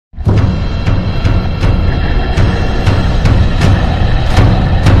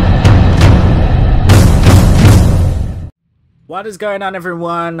What is going on,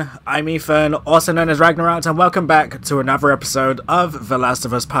 everyone? I'm Ethan, also known as Ragnarocked, and welcome back to another episode of The Last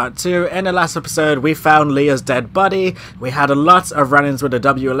of Us Part 2. In the last episode, we found Leah's dead body. We had a lot of run-ins with the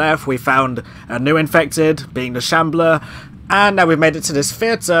WLF. We found a new infected, being the Shambler. And now we've made it to this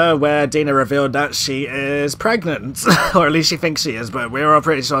theatre where Dina revealed that she is pregnant. Or at least she thinks she is, but we're all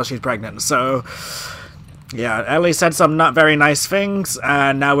pretty sure she's pregnant. So, yeah, Ellie said some not very nice things,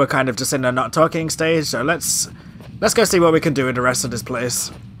 and now we're kind of just in a not talking stage. So let's go see what we can do in the rest of this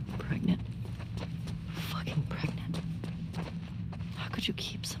place. Pregnant. Fucking pregnant. How could you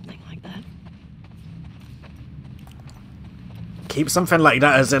keep something like that? Keep something like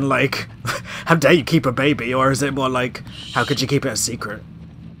that as in, like, how dare you keep a baby? Or is it more like, how could you keep it a secret?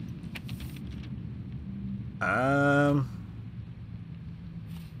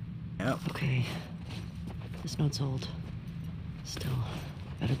 Yep. Okay. This note's old. Still,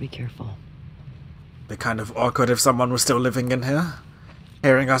 better be careful. Be kind of awkward if someone was still living in here.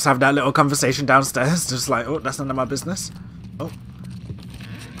 Hearing us have that little conversation downstairs. Just like, oh, that's none of my business. Oh.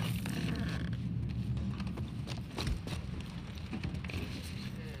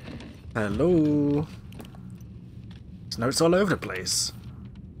 Hello. There's notes all over the place.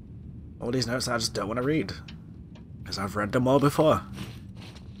 All these notes I just don't want to read. Because I've read them all before.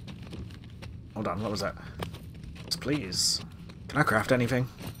 Hold on, what was that? Please. Can I craft anything?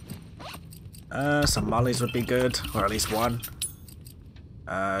 Some mollies would be good, or at least one.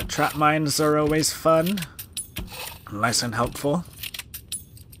 Trap mines are always fun. Nice and helpful.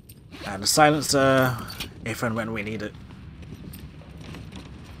 And a silencer, if and when we need it.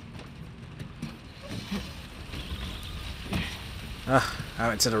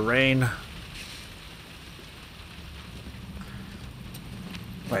 Out into the rain.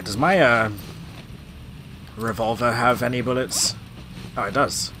 Wait, does my, revolver have any bullets? Oh, it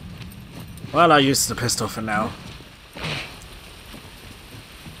does. Well, I'll use the pistol for now.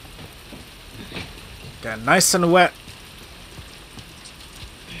 Get nice and wet.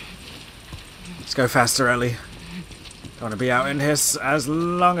 Let's go faster, Ellie. Don't want to be out in here as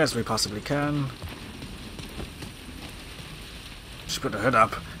long as we possibly can. Just put the hood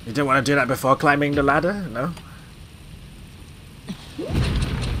up. You didn't want to do that before climbing the ladder? No?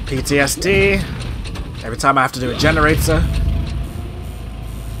 PTSD. Every time I have to do a generator.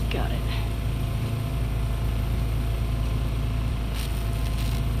 Got it.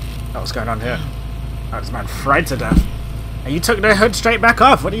 Oh, what's going on here? Oh, this man fried to death. And you took the hood straight back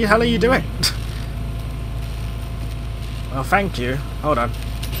off. What the hell are you doing? Well, thank you. Hold on.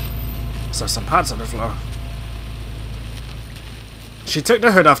 So some parts on the floor. She took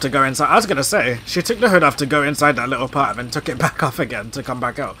the hood off to go inside. I was gonna say, she took the hood off to go inside that little part and then took it back off again to come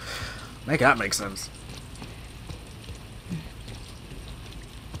back out. Make that make sense.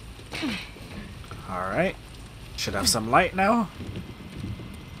 Alright. Should have some light now.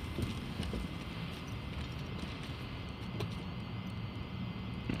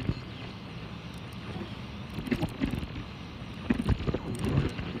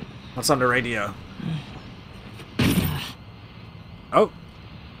 What's on the radio? Oh.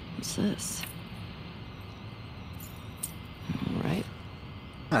 What's this? Alright.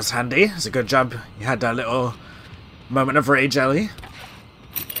 That's handy. It's a good job you had that little moment of rage, Ellie.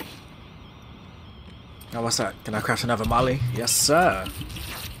 Oh, what's that? Can I craft another molly? Yes, sir.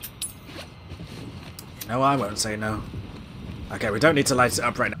 No, I won't say no. Okay, we don't need to light it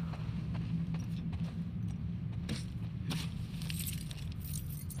up right now.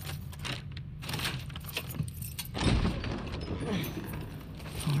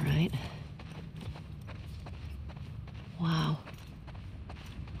 Alright. Wow.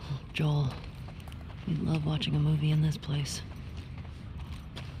 Joel, we love watching a movie in this place.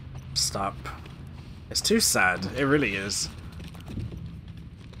 Stop. It's too sad. It really is.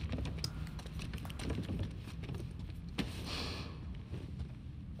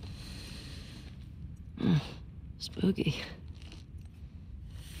 Spooky.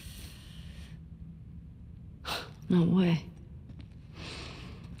 No way.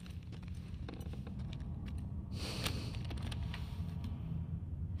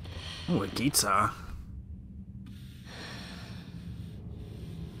 Oh, a guitar.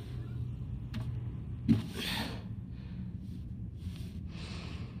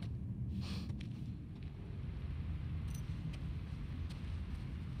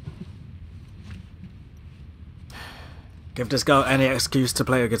 Give this girl any excuse to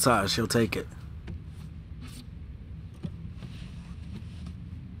play a guitar, she'll take it.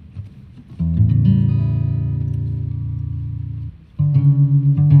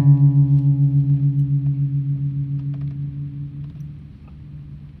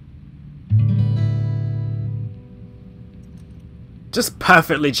 just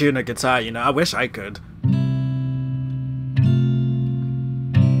perfectly tune a guitar, you know? I wish I could.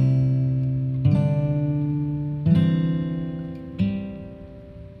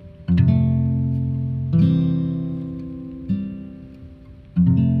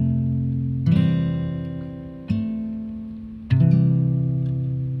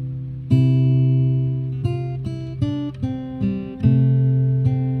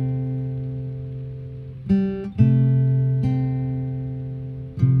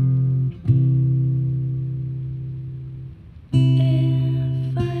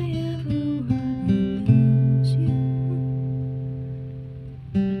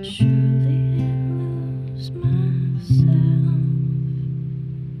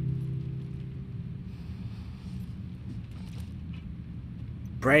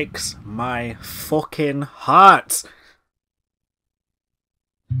 Breaks my fucking heart.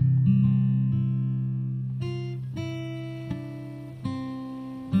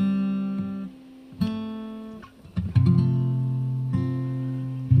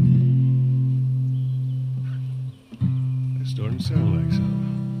 It's starting to sound like something.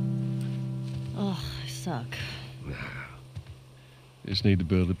 Oh, I suck. Nah. Just need to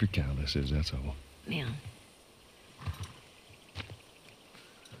build up your calluses, that's all. Yeah.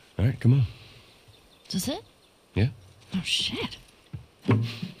 All right, come on. Is this it? Yeah? Oh, shit.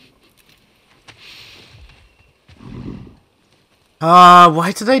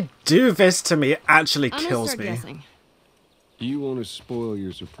 Why did they do this to me? It actually I'm kills gonna me. start guessing. You want to spoil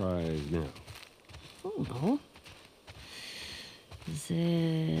your surprise now? Oh, no. Is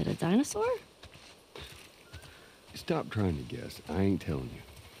it a dinosaur? Stop trying to guess. I ain't telling you.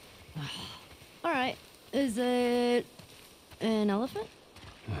 All right. Is it an elephant?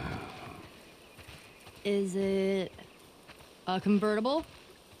 Is it a convertible?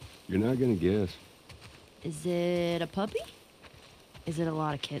 You're not gonna guess. Is it a puppy? Is it a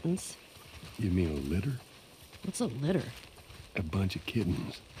lot of kittens? You mean a litter? What's a litter? A bunch of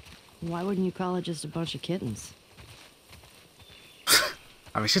kittens. Why wouldn't you call it just a bunch of kittens?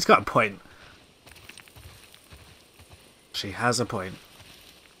 I mean, she's got a point. She has a point.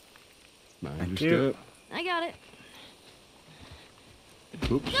 Mind Thank your you. step. I got it.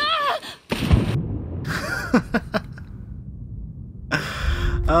 Oops.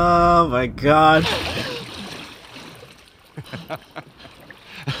 Oh my god.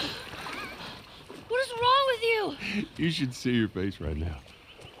 What is wrong with you? You should see your face right now.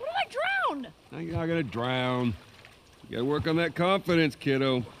 What if I drown? Now you're not gonna drown. You gotta work on that confidence,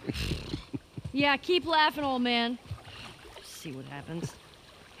 kiddo. Yeah, keep laughing, old man. See what happens.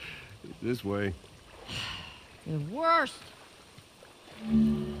 This way. You're the worst.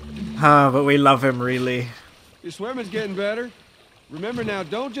 But we love him, really. Your swimming's getting better. Remember now,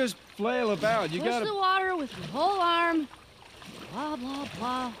 don't just flail about. You Push gotta. the water with your whole arm. Blah, blah,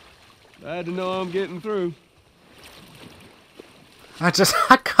 blah. Glad to know I'm getting through. I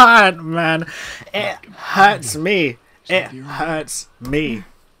can't, man. It hurts me. It hurts me.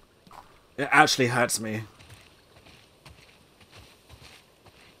 It actually hurts me.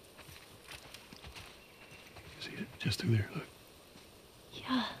 See it? Just through there, look.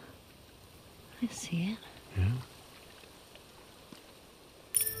 Yeah, I see it. Yeah?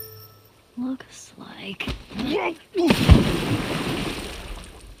 Looks like...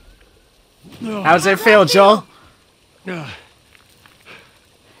 How does it feel, Joel?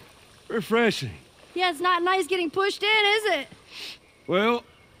 Refreshing. Yeah, it's not nice getting pushed in, is it? Well,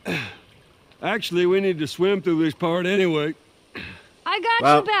 actually, we need to swim through this part anyway. I got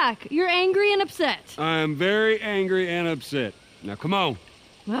Well- you back. You're angry and upset. I am very angry and upset. Now, come on.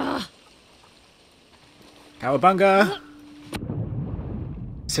 Ugh. Cowabunga.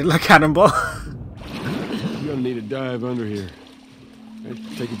 See, look, cannonball. You're gonna need a dive under here. Right,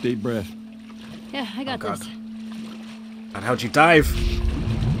 take a deep breath. Yeah, I got God. this. And how'd you dive?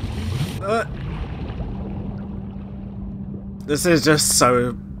 This is just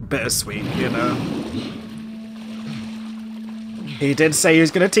so bittersweet, you know? He did say he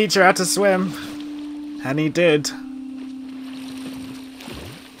was gonna teach her how to swim. And he did.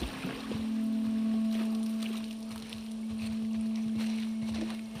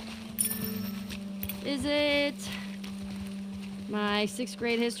 Is it my 6th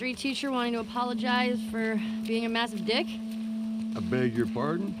grade history teacher wanting to apologize for being a massive dick? I beg your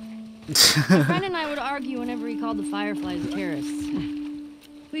pardon? My friend and I would argue whenever he called the Fireflies terrorists.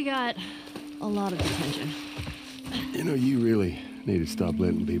 We got a lot of attention. You know, you really need to stop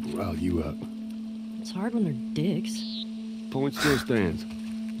letting people rile you up. It's hard when they're dicks. Point still stands.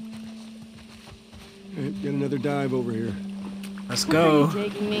 All right, get another dive over here. Let's Where are go. you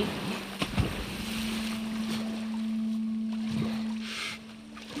taking me?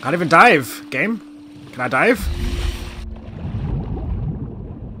 Can't even dive, game. Can I dive?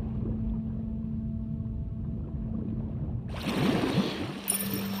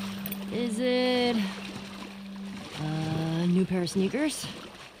 Is it a new pair of sneakers?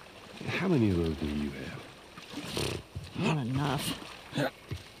 How many of those do you have? Not enough.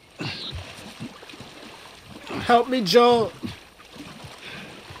 Help me, Joel.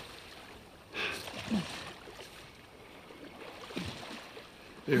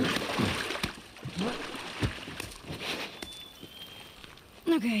 There.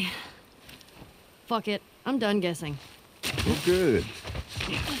 Okay. Fuck it. I'm done guessing. Well, good.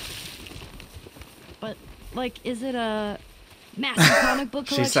 But, like, is it a massive comic book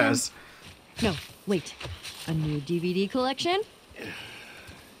collection? She says. No, wait. A new DVD collection?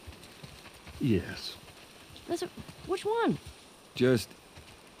 Yes. Which one? Just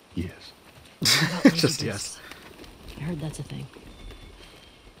yes. Just yes. I heard that's a thing.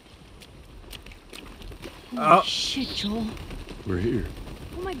 Oh. Oh, shit, Joel. We're here.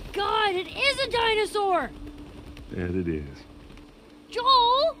 Oh my god, it is a dinosaur! That it is.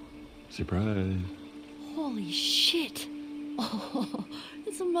 Joel! Surprise. Holy shit. Oh,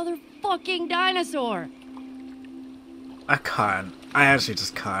 it's a motherfucking dinosaur. I can't. I actually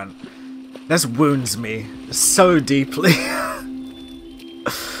just can't. This wounds me so deeply.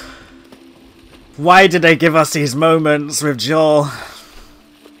 Why did they give us these moments with Joel?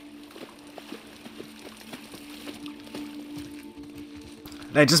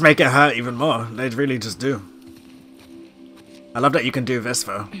 They just make it hurt even more. They really just do. I love that you can do this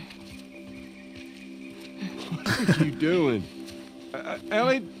though. What are you doing?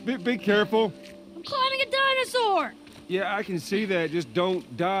 Ellie, be careful. I'm climbing a dinosaur! Yeah, I can see that. Just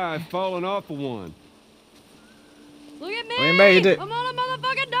don't die falling off of one. Look at me! We made it. I'm on a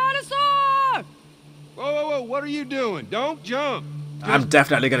motherfucking dinosaur! Whoa, whoa, whoa. What are you doing? Don't jump. I'm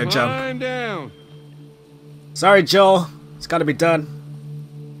definitely gonna jump. Climb down. Sorry, Joel. It's gotta be done.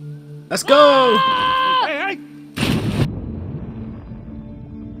 Let's go! Hey, hey!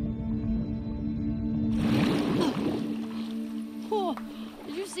 Oh,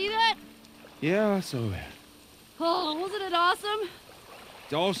 did you see that? Yeah, I saw that. Oh, wasn't it awesome?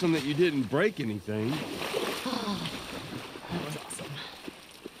 It's awesome that you didn't break anything. That was awesome.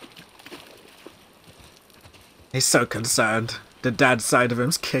 He's so concerned. The dad side of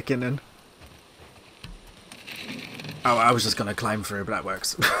him's kicking in. Oh, I was just gonna climb through, but that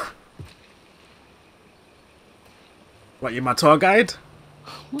works. What, you my tour guide?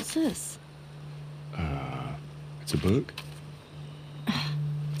 What's this? It's a book?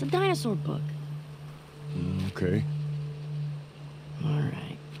 It's a dinosaur book. Okay. All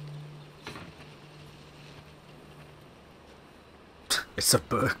right. It's a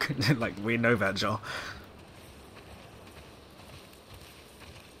book. Like, we know that, Joel.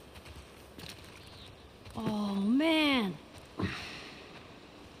 Oh, man.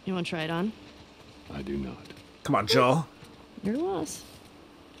 You want to try it on? I do not. Come on, Joel. Your loss.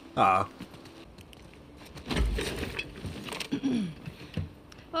 Ah.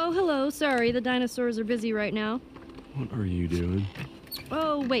 Oh, hello. Sorry, the dinosaurs are busy right now. What are you doing?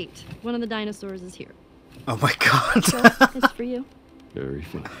 Oh, wait. One of the dinosaurs is here. Oh my god. So, it's for you. Very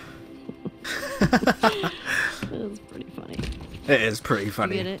funny. It's pretty funny. It is pretty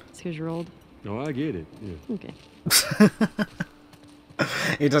funny. You get it? It's because you're old. No, I get it. Yeah. Okay.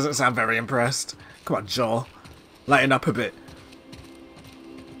 He doesn't sound very impressed. Come on, Joel. Lighten up a bit.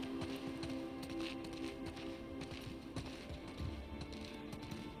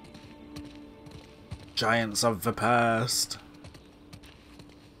 Giants of the past.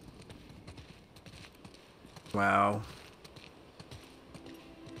 Wow.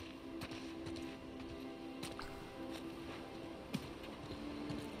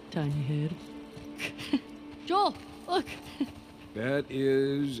 Tiny head. Joel, look. That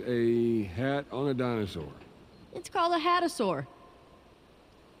is a hat on a dinosaur. It's called a hatasaur.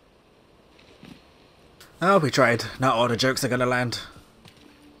 Oh, we tried. Not all the jokes are gonna land.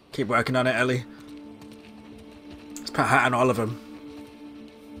 Keep working on it, Ellie. Let's put a hat on all of them.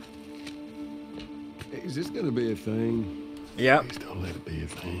 Is this gonna be a thing? Yep. Please don't let it be a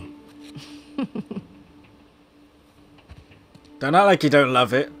thing. Don't act like you don't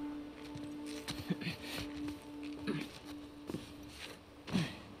love it.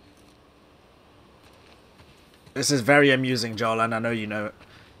 This is very amusing, Joel, and I know you know it.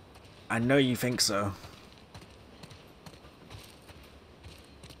 I know you think so.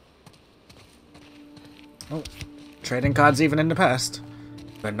 Oh, trading cards even in the past.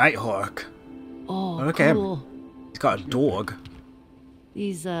 The Nighthawk. Oh, Okay. cool. He's got a dog.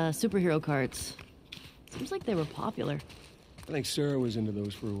 These superhero cards. Seems like they were popular. I think Sarah was into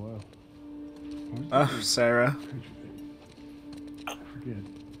those for a while. Oh, Sarah. I forget.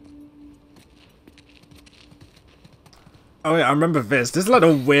 Oh yeah, I remember this. This is like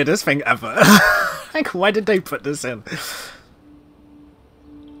the weirdest thing ever. Like, why did they put this in?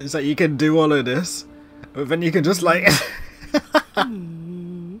 It's like you can do all of this, but then you can just like...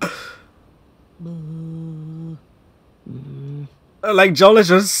 Like, Joel is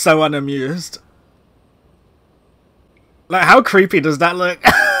just so unamused. Like, how creepy does that look?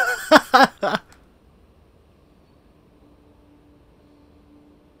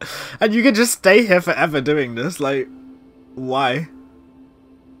 And you can just stay here forever doing this, like, why?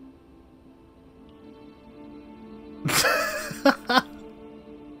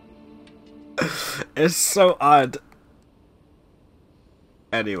 It's so odd.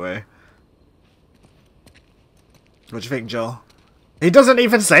 Anyway. What do you think, Joel? He doesn't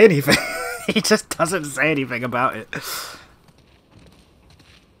even say anything. He just doesn't say anything about it.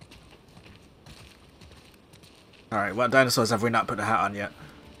 Alright, what dinosaurs have we not put a hat on yet?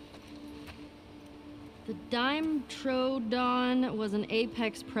 The Dimetrodon was an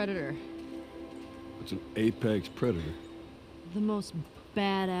apex predator. What's an apex predator? The most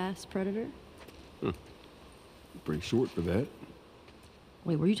badass predator. Huh. Pretty short for that.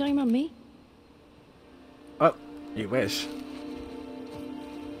 Wait, were you talking about me? Oh, you wish.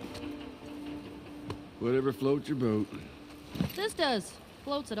 Whatever floats your boat. This does.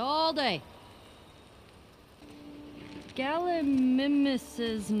 Floats it all day.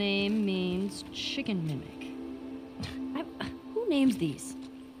 Gallimimus's name means chicken mimic. Who names these?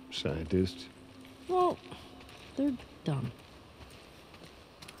 Scientists. Well, they're dumb.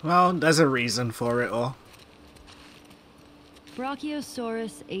 Well, there's a reason for it all.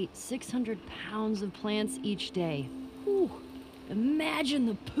 Brachiosaurus ate 600 pounds of plants each day. Whew. Imagine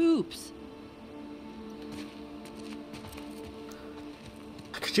the poops.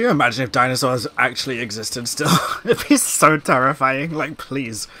 Could you imagine if dinosaurs actually existed still? It'd be so terrifying. Like,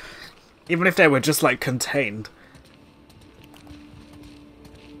 please. Even if they were just, like, contained.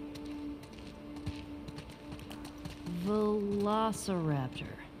 Velociraptor.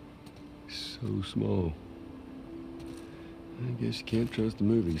 So small. I guess you can't trust the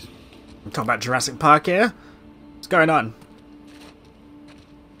movies. I'm talking about Jurassic Park here? What's going on?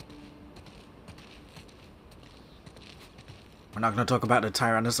 We're not going to talk about the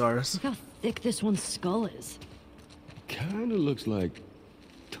Tyrannosaurus. Look how thick this one's skull is. Kinda looks like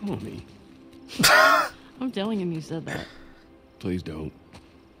Tommy. I'm telling him you said that. Please don't.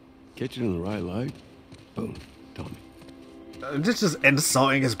 Catch it in the right light. Boom. Tommy. Just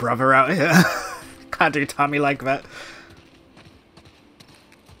insulting his brother out here. Can't do Tommy like that.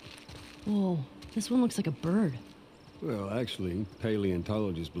 Whoa, this one looks like a bird. Well, actually,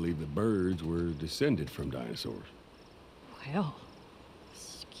 paleontologists believe that birds were descended from dinosaurs. Well,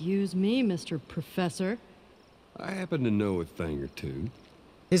 excuse me, Mr. Professor. I happen to know a thing or two.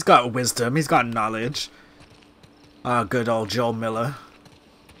 He's got wisdom, he's got knowledge. Ah, good old Joel Miller.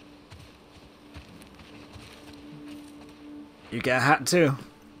 You get a hat too.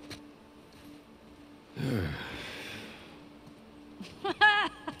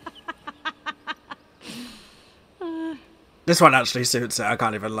 This one actually suits it, I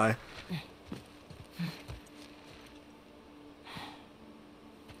can't even lie.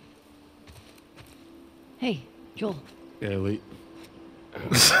 Hey, Joel. Ellie.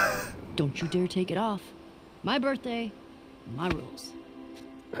 Don't you dare take it off. My birthday, my rules.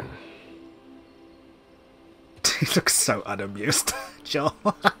 He looks so unamused, Joel.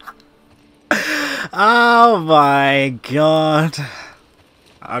 Oh my god.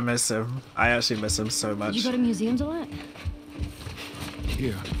 I miss him. I actually miss him so much. Did you go to museums a lot?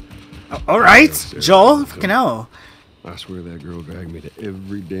 Yeah. Oh, alright, Joel. Fucking hell. I swear that girl dragged me to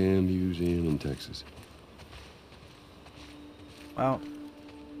every damn museum in Texas. Well.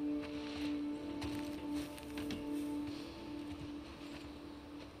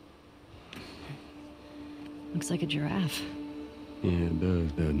 Looks like a giraffe. Yeah, it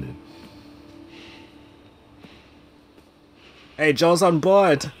does, doesn't it? Hey, Joel's on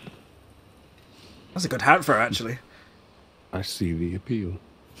board. That's a good hat for her, actually. I see the appeal.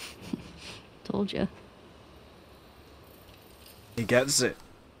 Told you. He gets it.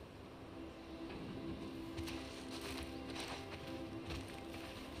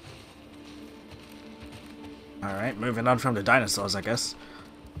 Alright, moving on from the dinosaurs, I guess.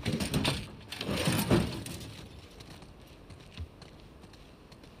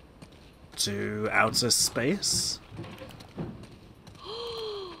 To outer space.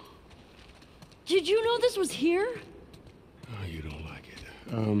 Did you know this was here? Oh, you don't like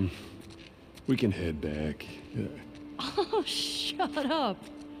it. We can head back. Oh, shut up.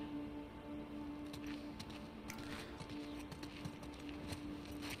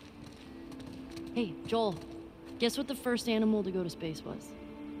 Hey, Joel, guess what the first animal to go to space was?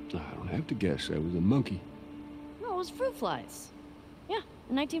 I don't have to guess. That was a monkey. No, it was fruit flies. Yeah,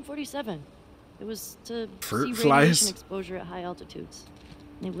 in 1947. It was to Fruit see flies? radiation exposure at high altitudes.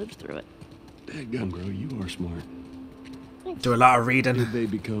 They lived through it. Dadgum, bro, you are smart. Thanks. Do a lot of reading. Did they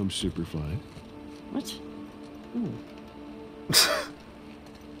become superfly? What? Ooh.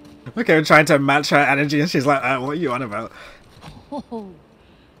 Okay, we're trying to match her energy, and she's like, what are you on about? Oh.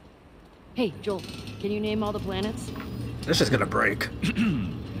 Hey, Joel, can you name all the planets? This is gonna break.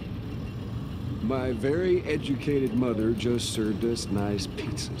 My very educated mother just served us nice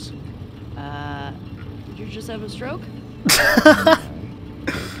pizzas. Did you just have a stroke?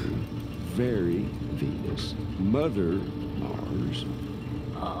 Very Venus. Mother Mars.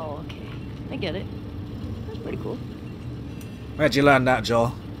 Oh, okay. I get it. That's pretty cool. Where'd you learn that,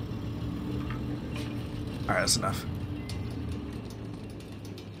 Joel? Alright, that's enough.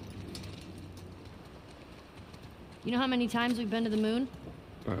 You know how many times we've been to the moon?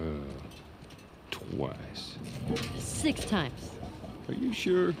 Twice. 6 times. Are you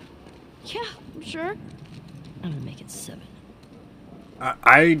sure? Yeah, I'm sure. I'm gonna make it 7.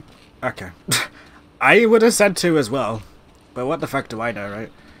 Okay. I would have said 2 as well. But what the fuck do I know,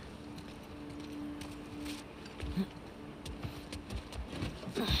 right?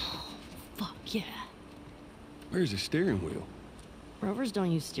 Fuck yeah. Where's the steering wheel? Rovers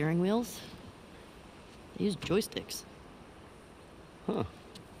don't use steering wheels. They use joysticks. Huh.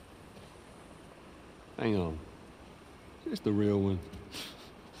 Hang on. Is this the real one?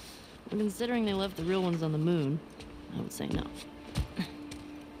 And considering they left the real ones on the moon, I would say no.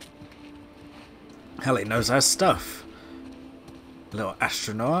 Hell, he knows her stuff. Little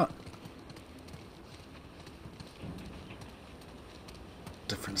astronaut.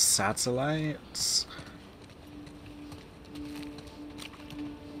 Different satellites.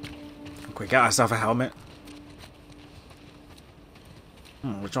 Can we get ourselves a helmet?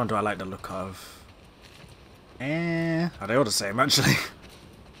 Which one do I like the look of? Are they all the same, actually?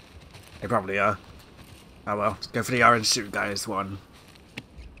 They probably are. Oh well, let's go for the orange suit guys one.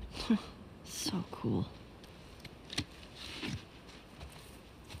 So cool.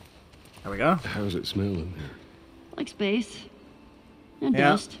 There we go. How's it smelling there? Like space. And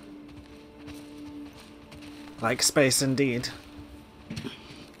Yeah. dust. Like space indeed.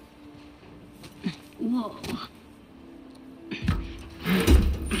 Whoa.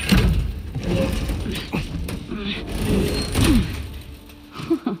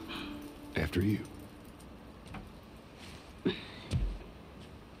 After you.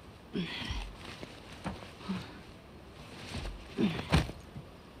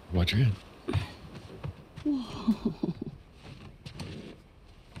 Watch your head.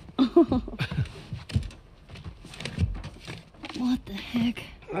 What the heck?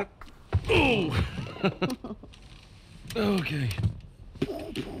 Oh! Okay.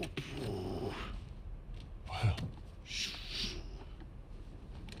 Wow.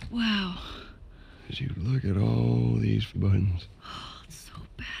 Wow. As you look at all these buttons. Oh, it's so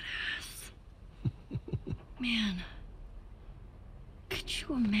badass. Man. Could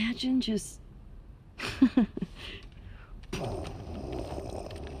you imagine just...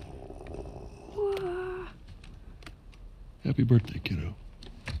 Happy birthday, kiddo.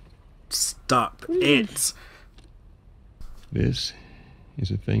 Stop it. This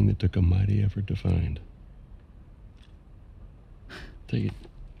is a thing that took a mighty effort to find. Take it.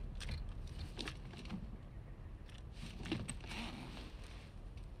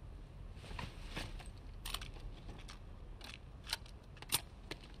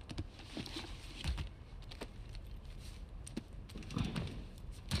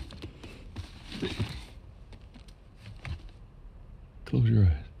 Close your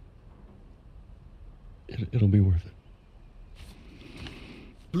eyes. It'll be worth it.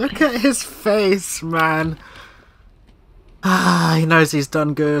 Look at his face, man. Ah, he knows he's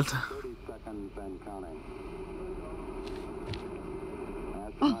done good. 30 seconds and counting.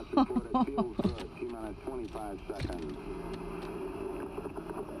 Astronauts report it feels good. T-minus 25 seconds.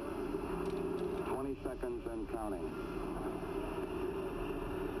 20 seconds and counting.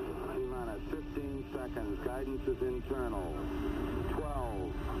 T-minus 15 seconds. Guidance is internal.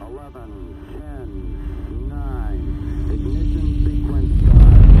 12, 11, 10, 9. Ignition sequence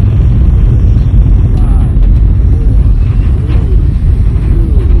start. 5, 4, 3, 2,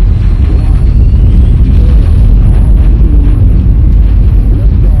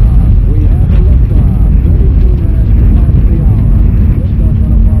 1. We have a liftoff. 32 minutes past the hour. Liftoff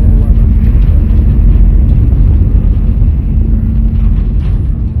on Apollo 11.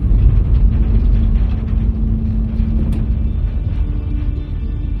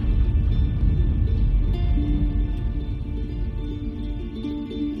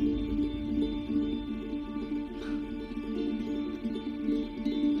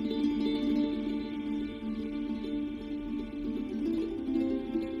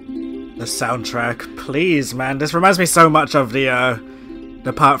 The soundtrack, please, man. This reminds me so much of the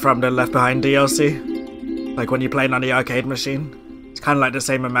part from the Left Behind DLC. Like when you're playing on the arcade machine. It's kind of like the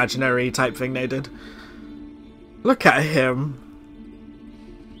same imaginary type thing they did. Look at him.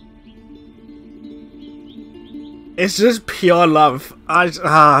 It's just pure love. I do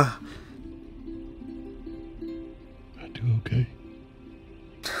okay.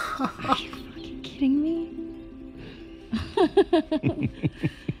 Are you fucking kidding me?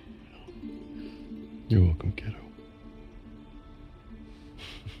 You're welcome, kiddo.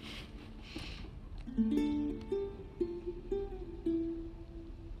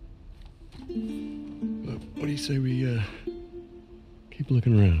 What do you say we keep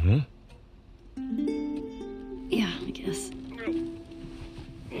looking around, huh? Yeah, I guess.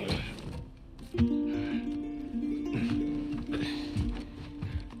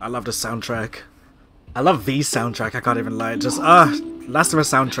 I love the soundtrack. I love the soundtrack, I can't even lie. Just, Last of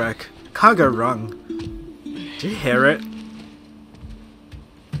Us soundtrack. Can't go wrong. Do you hear it?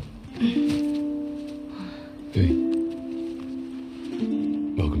 Hey.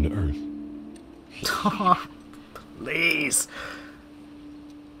 Welcome to Earth. Oh, please.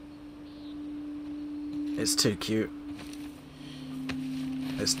 It's too cute.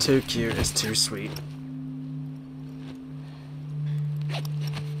 It's too cute, it's too sweet.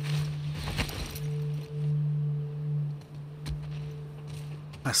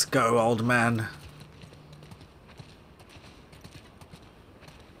 Let's go, old man.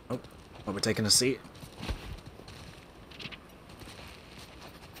 Oh, are we taking a seat?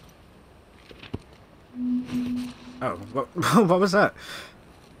 Oh, what was that?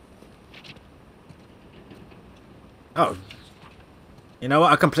 Oh. You know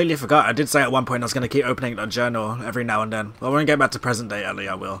what? I completely forgot. I did say at one point I was going to keep opening the journal every now and then. Well, when we get back to present day, Ellie,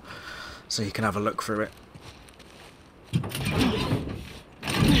 I will. So you can have a look through it.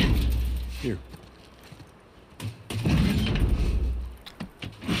 Here.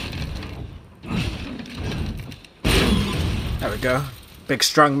 There we go. Big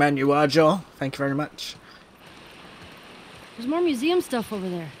strong man you are, Joel. Thank you very much. There's more museum stuff over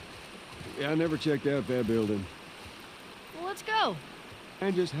there. Yeah, I never checked out that building. Well, let's go.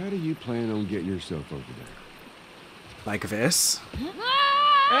 And just how do you plan on getting yourself over there? Like this.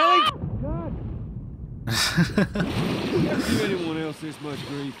 Ah! Ellie! God! You ever give anyone else this much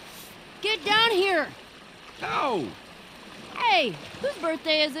grief? Get down here! No! Hey, whose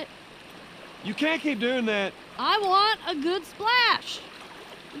birthday is it? You can't keep doing that. I want a good splash.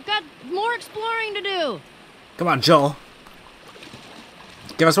 We've got more exploring to do. Come on, Joel.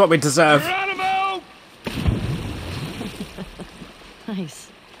 Give us what we deserve. Geronimo!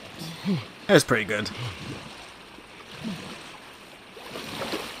 Nice. It was pretty good.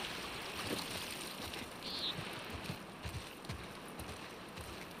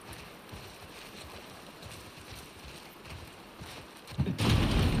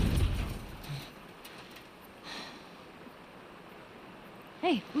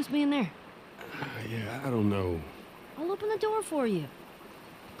 Hey, who's being there? Yeah, I don't know. I'll open the door for you.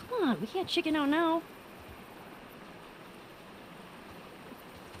 Come on, we can't chicken out now.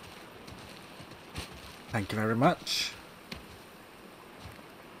 Thank you very much.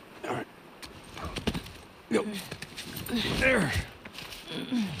 All right. Go. There.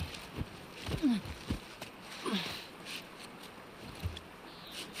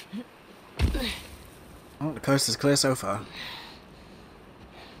 Oh, the coast is clear so far.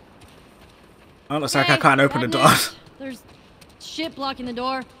 Oh, looks like I can't open the door. There's shit blocking the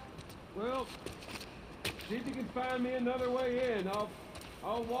door. Well, see if you can find me another way in.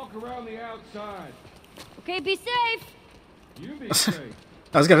 I'll walk around the outside. Okay, be safe. You be safe.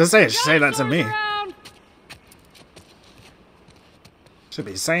 I was gonna say, say that to me. Around. Should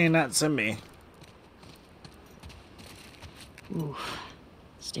be saying that to me. Ooh.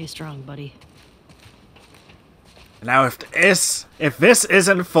 Stay strong, buddy. Now, if this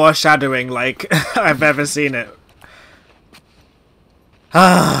isn't foreshadowing like I've ever seen it,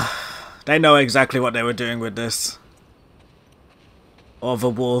 they know exactly what they were doing with this. Or the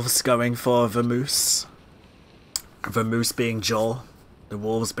wolves going for the moose. The moose being Joel, the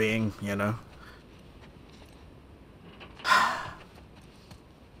wolves being, you know.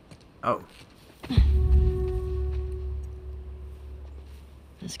 Oh.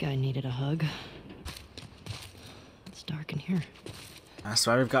 This guy needed a hug. It's dark in here. That's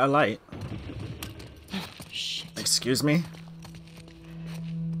why we've got a light. Shit. Excuse me?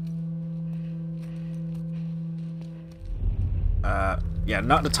 Yeah,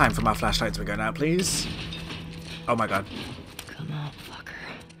 not the time for my flashlight to be going out, please. Oh my god. Come on, fucker.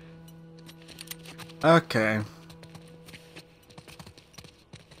 Okay.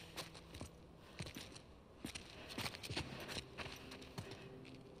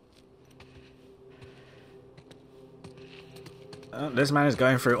 This man is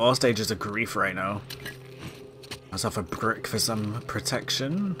going through all stages of grief right now. Myself a brick for some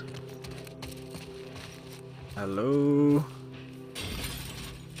protection. Hello?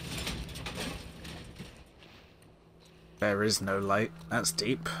 There is no light. That's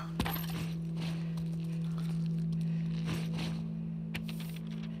deep.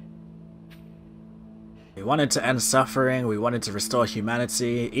 We wanted to end suffering, we wanted to restore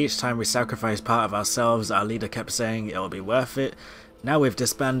humanity. Each time we sacrificed part of ourselves, our leader kept saying it'll be worth it. Now we've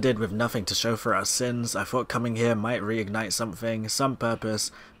disbanded with nothing to show for our sins. I thought coming here might reignite something, some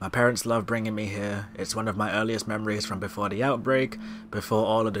purpose. My parents love bringing me here. It's one of my earliest memories from before the outbreak, before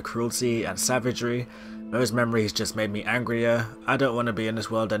all of the cruelty and savagery. Those memories just made me angrier. I don't want to be in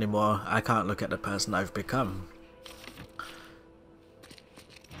this world anymore. I can't look at the person I've become.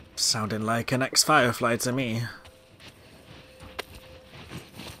 Sounding like an ex-Firefly to me.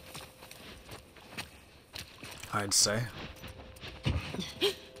 I'd say.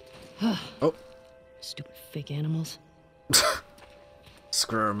 Oh. Stupid fake animals.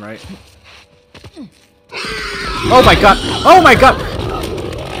 Screw 'em, right? Oh my god! Oh my god!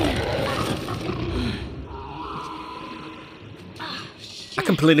 I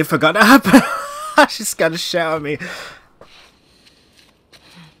completely forgot that happened. She's scared the shit out of me.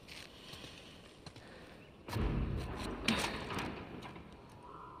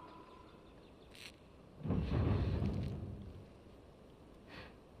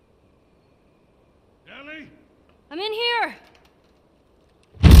 I'm in here!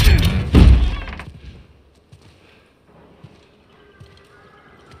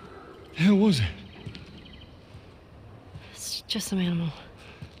 The hell was it? It's just some animal.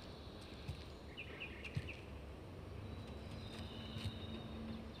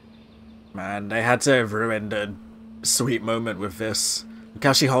 Man, they had to have ruined a sweet moment with this. Look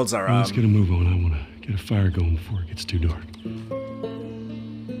how she holds her arm. Let's get a move on. I want to get a fire going before it gets too dark.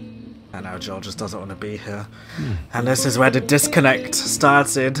 And now Joel just doesn't want to be here. And this is where the disconnect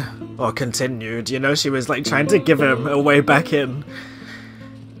started, or continued. You know, she was like trying to give him a way back in.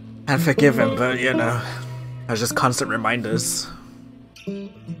 And forgive him, but you know, there's just constant reminders.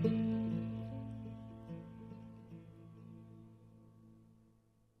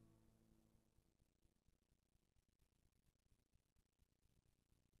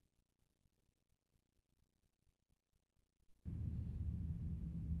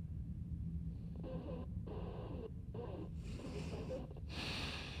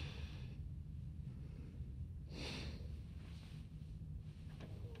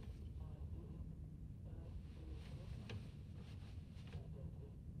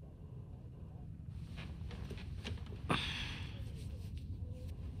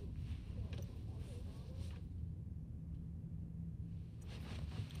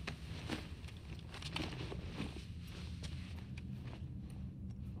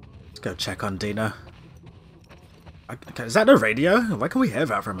 Go check on Dina. Okay, is that the radio? Why can we hear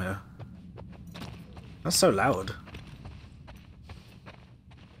that from here? That's so loud.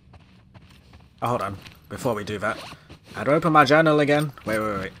 Oh, hold on. Before we do that, how do I open my journal again?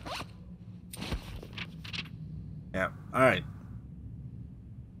 Wait. Yeah, alright.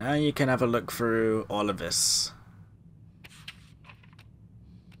 Now you can have a look through all of this.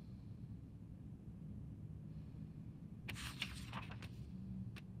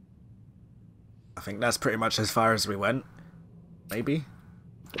 I think that's pretty much as far as we went. Maybe.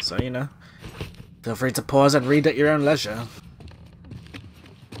 So, you know. Feel free to pause and read at your own leisure.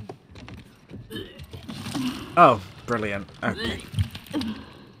 Oh, brilliant. Okay.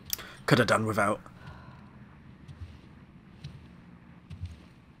 Could have done without.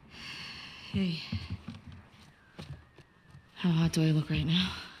 Hey. How hot do I look right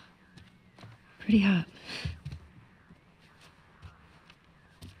now? Pretty hot.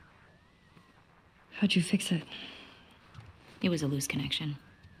 How'd you fix it? It was a loose connection.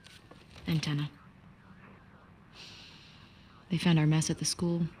 Antenna. They found our mess at the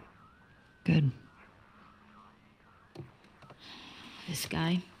school. Good. This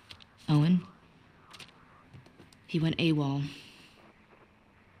guy, Owen, he went AWOL.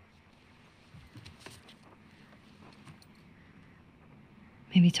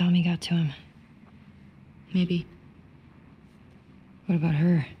 Maybe Tommy got to him. Maybe. What about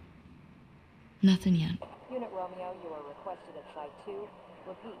her? Nothing yet. Unit Romeo, you are requested at Site 2.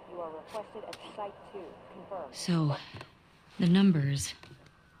 Repeat, you are requested at Site 2. Confirm. So, the numbers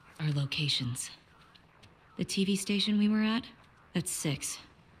are locations. The TV station we were at, that's 6.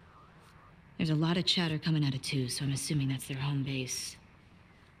 There's a lot of chatter coming out of 2, so I'm assuming that's their home base.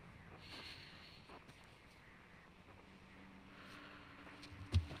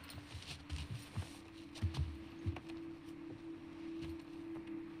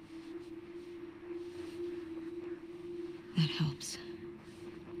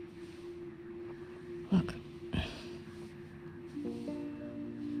 Look.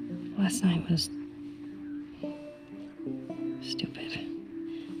 Last night was stupid.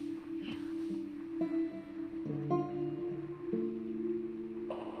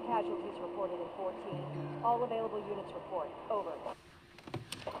 Casualties reported in 14. All available units report. Over.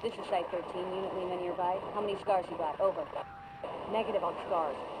 This is Site 13. Unit Lima nearby. How many scars you got? Over. Negative on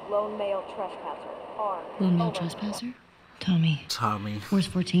scars. Lone male trespasser. Armed. Lone male Over. trespasser? Tommy. Tommy. Where's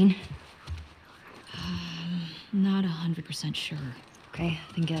 14? Not 100% sure. Okay,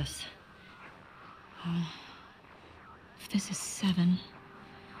 then guess. If this is 7,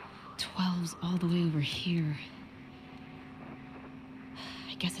 12's all the way over here.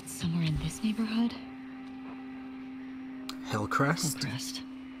 I guess it's somewhere in this neighborhood. Hillcrest? Hillcrest.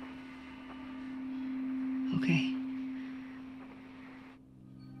 Okay.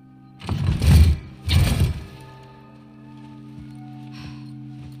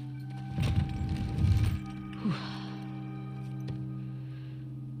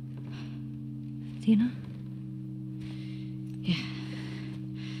 Tina? Yeah.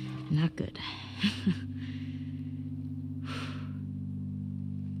 Not good.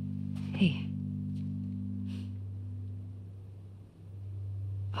 Hey.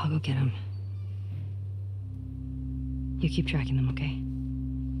 I'll go get him. You keep tracking them, okay?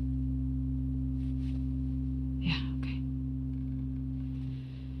 Yeah, okay.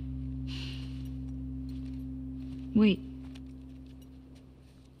 Wait.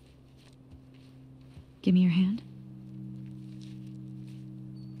 Give me your hand.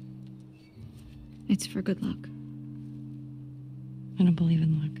 It's for good luck. I don't believe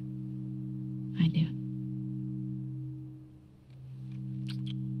in luck. I do.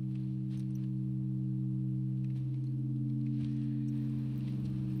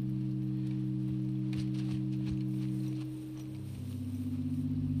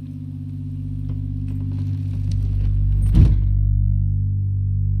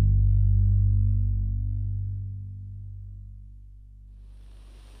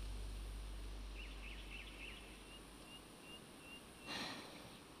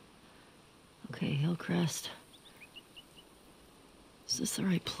 Okay, Hillcrest. Is this the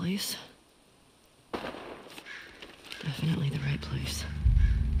right place? Definitely the right place.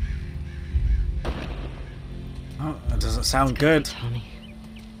 Oh, that doesn't sound good. Tommy.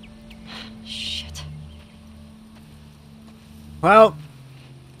 Shit. Well,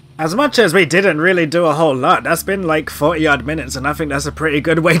 as much as we didn't really do a whole lot, that's been like 40 odd minutes, and I think that's a pretty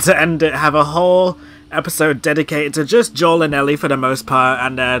good way to end it. Have a whole episode dedicated to just Joel and Ellie for the most part,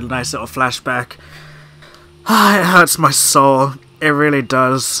 and a nice little flashback. It hurts my soul. It really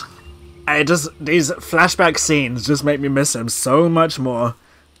does. These flashback scenes just make me miss him so much more.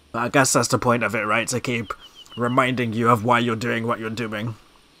 But I guess that's the point of it, right? To keep reminding you of why you're doing what you're doing.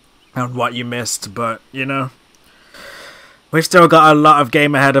 And what you missed, but, you know. We've still got a lot of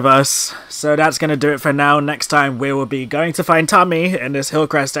game ahead of us. So that's going to do it for now. Next time we will be going to find Tommy in this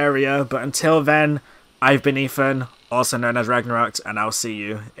Hillcrest area. But until then, I've been Ethan, also known as Ragnarocked, and I'll see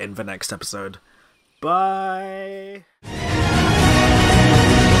you in the next episode. Bye!